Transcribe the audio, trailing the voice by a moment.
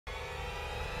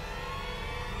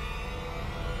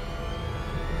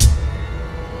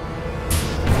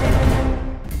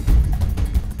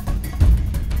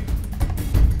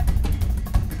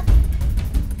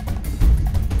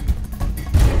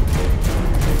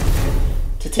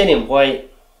Titanium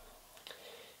white,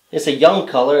 it's a young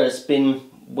colour, it's been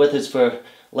with us for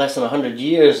less than 100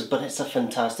 years, but it's a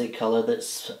fantastic colour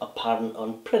that's apparent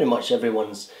on pretty much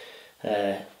everyone's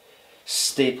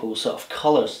staple sort of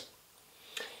colours.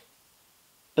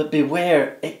 But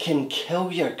beware, it can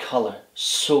kill your colour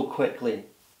so quickly.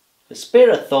 But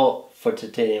spare a thought for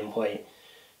titanium white.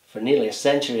 For nearly a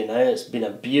century now it's been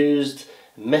abused,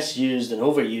 misused and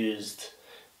overused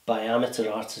by amateur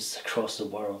artists across the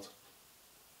world.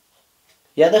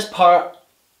 Yeah, this part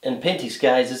in painting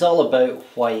skies is all about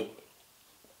white.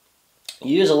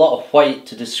 You use a lot of white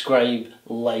to describe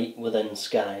light within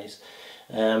skies.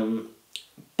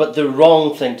 But the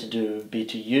wrong thing to do would be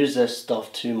to use this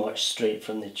stuff too much straight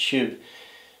from the tube.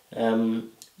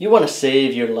 You want to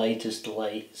save your lightest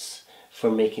lights for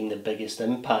making the biggest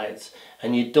impacts,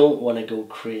 and you don't want to go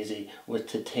crazy with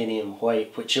titanium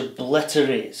white, which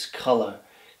obliterates colour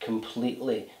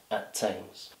completely at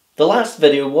times. The last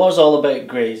video was all about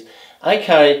greys. I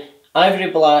carry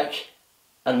ivory black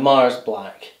and Mars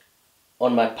black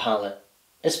on my palette.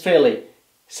 It's fairly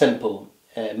simple.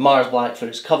 Mars black for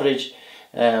its coverage,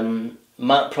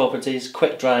 matte properties,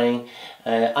 quick drying,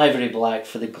 ivory black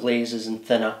for the glazes and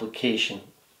thin application,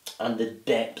 and the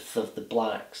depth of the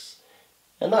blacks.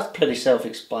 And that's pretty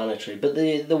self-explanatory, but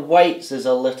the whites is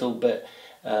a little bit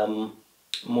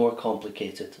more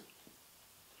complicated.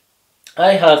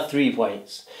 I have 3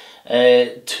 whites.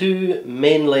 2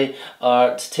 mainly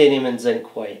are titanium and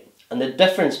zinc white. And the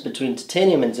difference between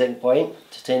titanium and zinc white,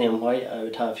 titanium white I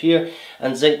would have here,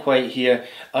 and zinc white here,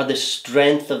 are the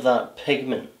strength of that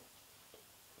pigment.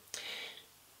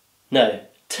 Now,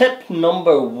 tip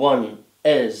number 1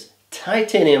 is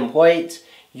titanium white.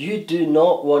 You do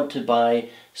not want to buy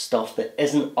stuff that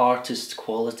isn't artist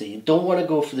quality. You don't want to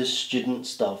go for the student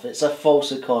stuff. It's a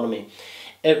false economy.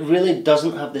 It really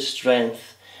doesn't have the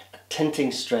strength,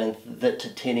 tinting strength, that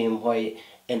titanium white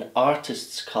in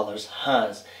artists' colours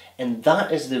has. And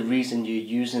that is the reason you're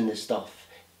using the stuff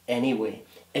anyway,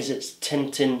 is its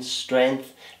tinting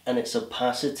strength and its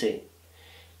opacity.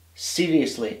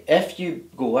 Seriously, if you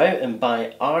go out and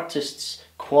buy artists'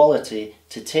 quality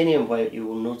titanium white, you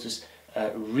will notice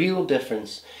a real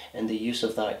difference in the use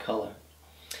of that colour.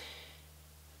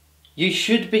 You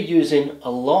should be using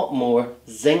a lot more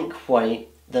zinc white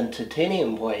than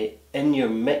titanium white in your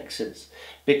mixes,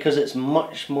 because it's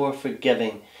much more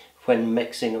forgiving when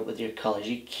mixing it with your colours.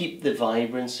 You keep the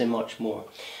vibrancy much more.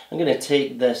 I'm going to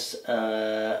take this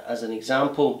as an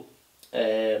example,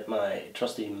 my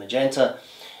trusty magenta.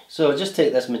 So I'll just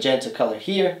take this magenta colour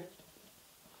here,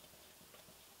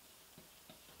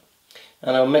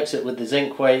 and I'll mix it with the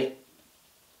zinc white.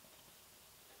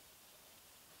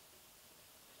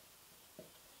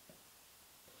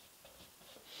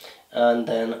 And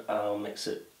then I'll mix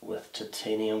it with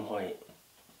titanium white.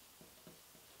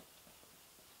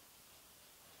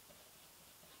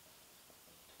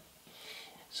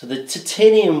 So the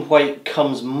titanium white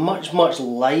comes much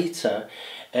lighter,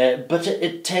 but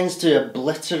it tends to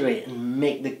obliterate and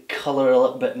make the colour a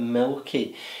little bit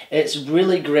milky. It's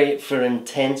really great for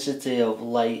intensity of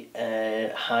light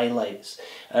highlights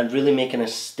and really making a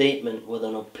statement with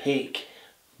an opaque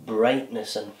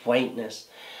brightness and whiteness.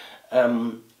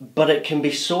 But it can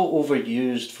be so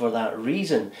overused for that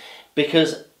reason,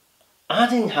 because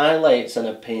adding highlights in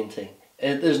a painting,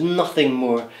 there's nothing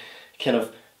more kind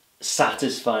of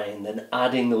satisfying than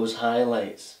adding those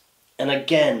highlights. And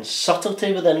again,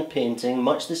 subtlety within painting,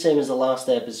 much the same as the last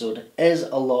episode, is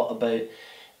a lot about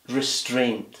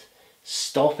restraint,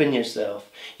 stopping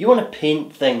yourself. You want to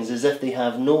paint things as if they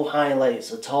have no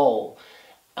highlights at all,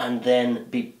 and then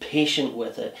be patient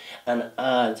with it and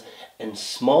add in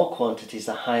small quantities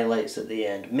the highlights at the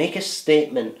end. Make a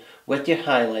statement with your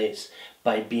highlights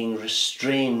by being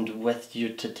restrained with your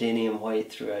titanium white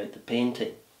throughout the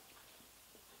painting.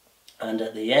 And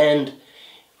at the end,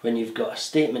 when you've got a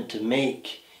statement to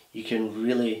make, you can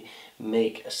really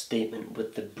make a statement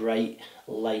with the bright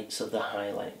lights of the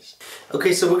highlights.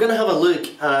 Okay, so we're going to have a look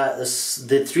at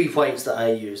the 3 whites that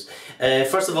I use.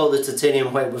 First of all, the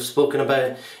titanium white we've spoken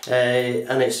about,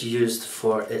 and it's used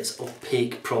for its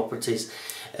opaque properties.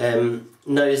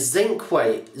 Now zinc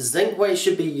white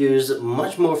should be used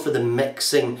much more for the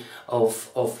mixing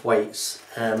of whites.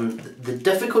 The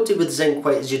difficulty with zinc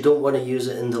white is you don't want to use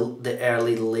it in the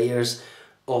early layers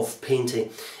of painting,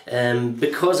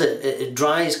 because it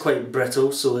dries quite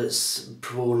brittle, so it's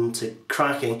prone to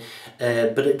cracking,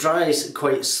 but it dries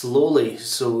quite slowly,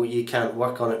 so you can't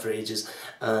work on it for ages,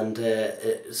 and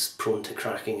it's prone to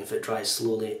cracking if it dries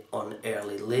slowly on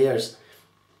early layers.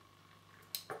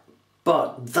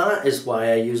 But that is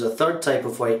why I use a third type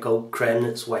of white called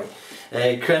cremnitz white.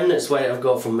 Cremnitz white I've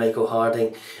got from Michael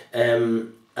Harding,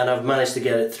 and I've managed to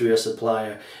get it through a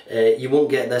supplier. You won't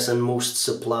get this in most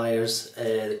suppliers,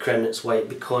 the Cremnitz white,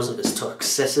 because of its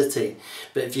toxicity.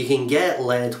 But if you can get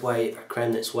lead white or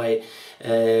Cremnitz white,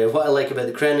 what I like about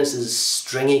the Cremnitz is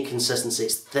stringy consistency,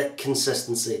 it's thick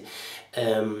consistency,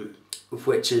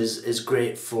 which is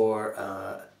great for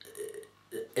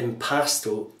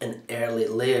impasto in early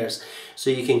layers. So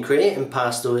you can create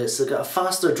impasto. It's got a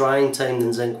faster drying time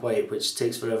than zinc white, which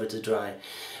takes forever to dry,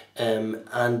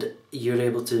 and you're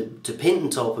able to paint on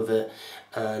top of it,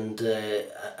 and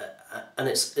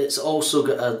it's also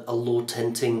got a low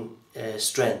tinting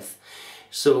strength.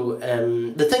 So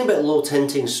the thing about low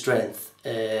tinting strength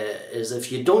is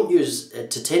if you don't use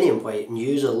titanium white and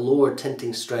use a lower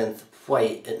tinting strength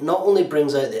white, it not only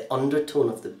brings out the undertone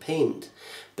of the paint,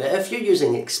 but if you're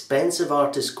using expensive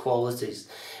artist qualities,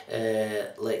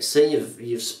 like say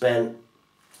you've spent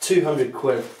 200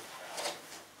 quid,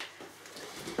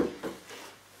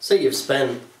 say you've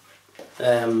spent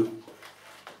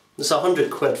it's 100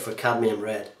 quid for cadmium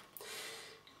red.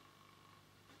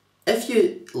 If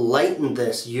you lighten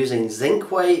this using zinc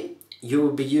white, you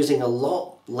will be using a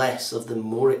lot less of the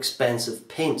more expensive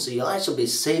paint, so you'll actually be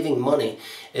saving money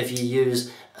if you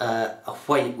use a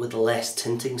white with less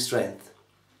tinting strength.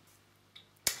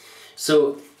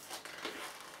 So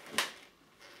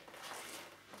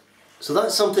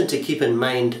that's something to keep in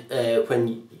mind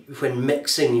when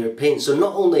mixing your paint. So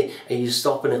not only are you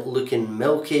stopping it looking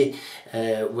milky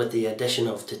with the addition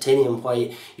of titanium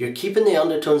white, you're keeping the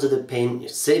undertones of the paint, you're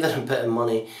saving a bit of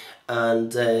money,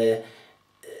 and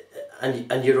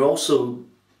you're also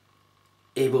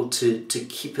able to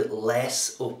keep it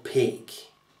less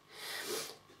opaque.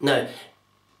 Now,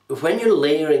 when you're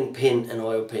layering paint and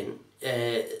oil paint,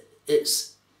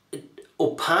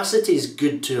 opacity is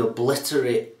good to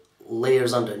obliterate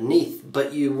layers underneath,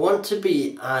 but you want to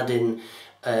be adding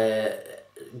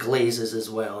glazes as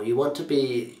well. You want to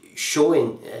be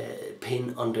showing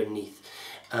paint underneath,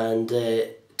 and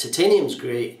titanium's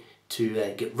great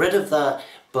to get rid of that,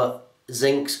 but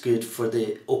zinc's good for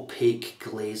the opaque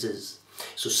glazes.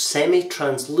 So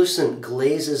semi-translucent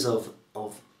glazes of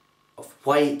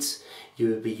white, you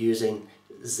would be using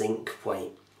zinc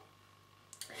white.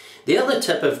 The other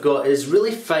tip I've got is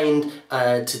really find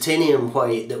titanium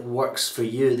white that works for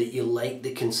you, that you like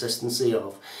the consistency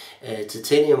of.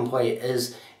 Titanium white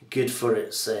is good for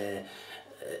its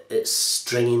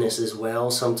stringiness as well.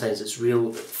 Sometimes it's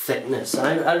real thickness.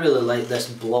 I really like this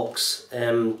Blocks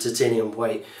titanium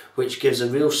white, which gives a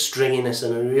real stringiness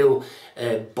and a real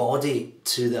body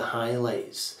to the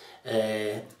highlights.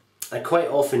 I quite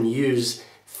often use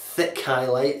thick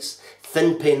highlights,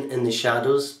 thin paint in the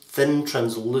shadows, thin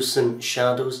translucent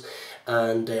shadows,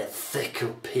 and thick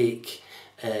opaque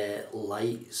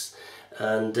lights.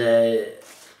 And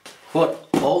what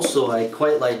also I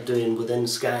quite like doing within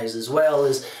skies as well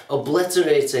is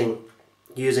obliterating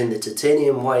using the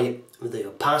titanium white with the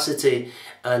opacity,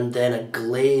 and then a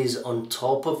glaze on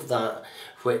top of that,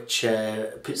 which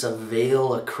puts a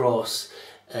veil across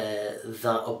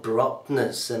that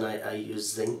abruptness, and I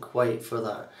use zinc white for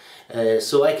that.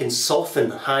 So I can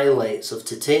soften highlights of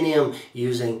titanium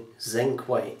using zinc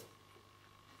white.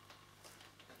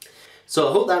 So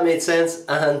I hope that made sense,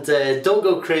 and don't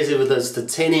go crazy with those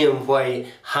titanium white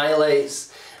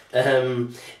highlights.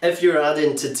 If you're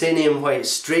adding titanium white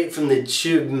straight from the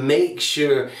tube, make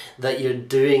sure that you're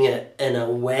doing it in a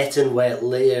wet and wet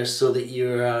layer, so that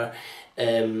you are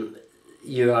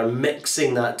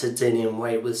mixing that titanium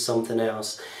white with something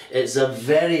else. It's a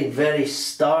very, very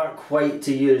stark white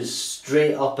to use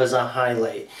straight up as a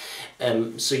highlight.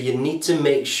 So you need to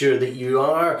make sure that you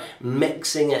are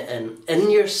mixing it in.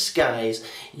 In your skies,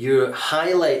 your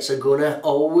highlights are going to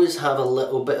always have a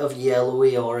little bit of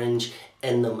yellowy orange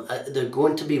in them. They're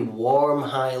going to be warm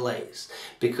highlights,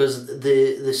 because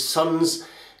the sun's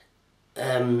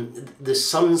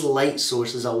light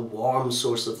source is a warm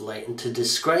source of light, and to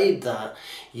describe that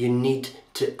you need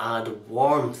to add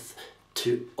warmth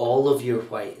to all of your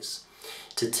whites.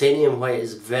 Titanium white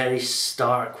is very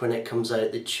stark when it comes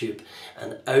out the tube,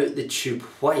 and out the tube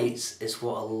whites is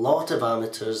what a lot of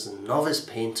amateurs and novice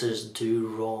painters do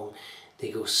wrong.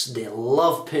 They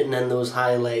love putting in those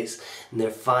highlights, and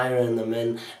they're firing them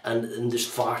in, and there's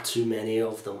far too many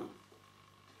of them.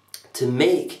 To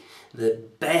make the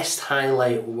best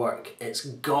highlight work, it's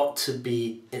got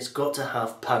to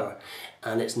have power,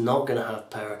 and it's not going to have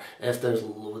power if there's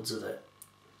loads of it.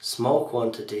 Small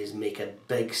quantities make a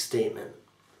big statement.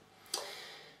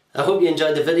 I hope you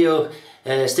enjoyed the video.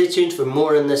 Stay tuned for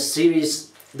more in this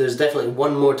series. There's definitely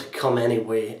one more to come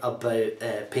anyway about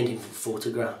painting for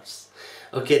photographs.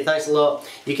 Okay, thanks a lot.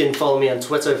 You can follow me on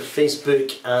Twitter,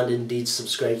 Facebook, and indeed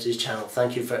subscribe to his channel.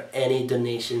 Thank you for any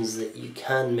donations that you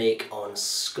can make on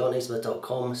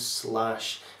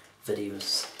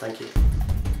scottnaismith.com/videos. Thank you.